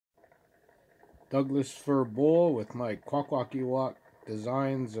Douglas fir bowl with my Kwakwaka'Wakw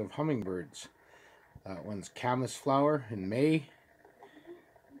designs of hummingbirds. That one's camas flower in May.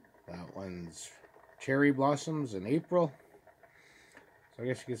 That one's cherry blossoms in April. So I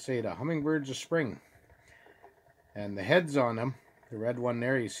guess you could say the hummingbirds of spring. And the heads on them, the red one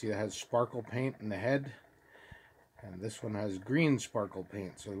there, you see it has sparkle paint in the head. And this one has green sparkle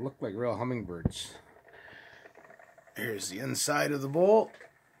paint, so they look like real hummingbirds. Here's the inside of the bowl.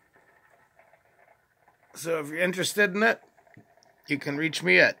 So if you're interested in it, you can reach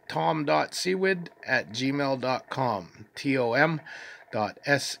me at tom.sewid@gmail.com.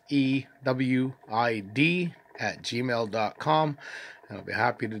 tom.sewid@gmail.com. And I'll be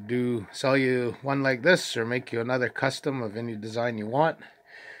happy to sell you one like this or make you another custom of any design you want.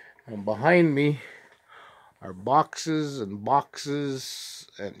 And behind me are boxes and boxes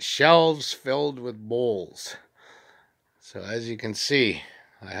and shelves filled with bowls. So as you can see,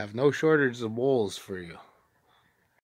 I have no shortage of bowls for you.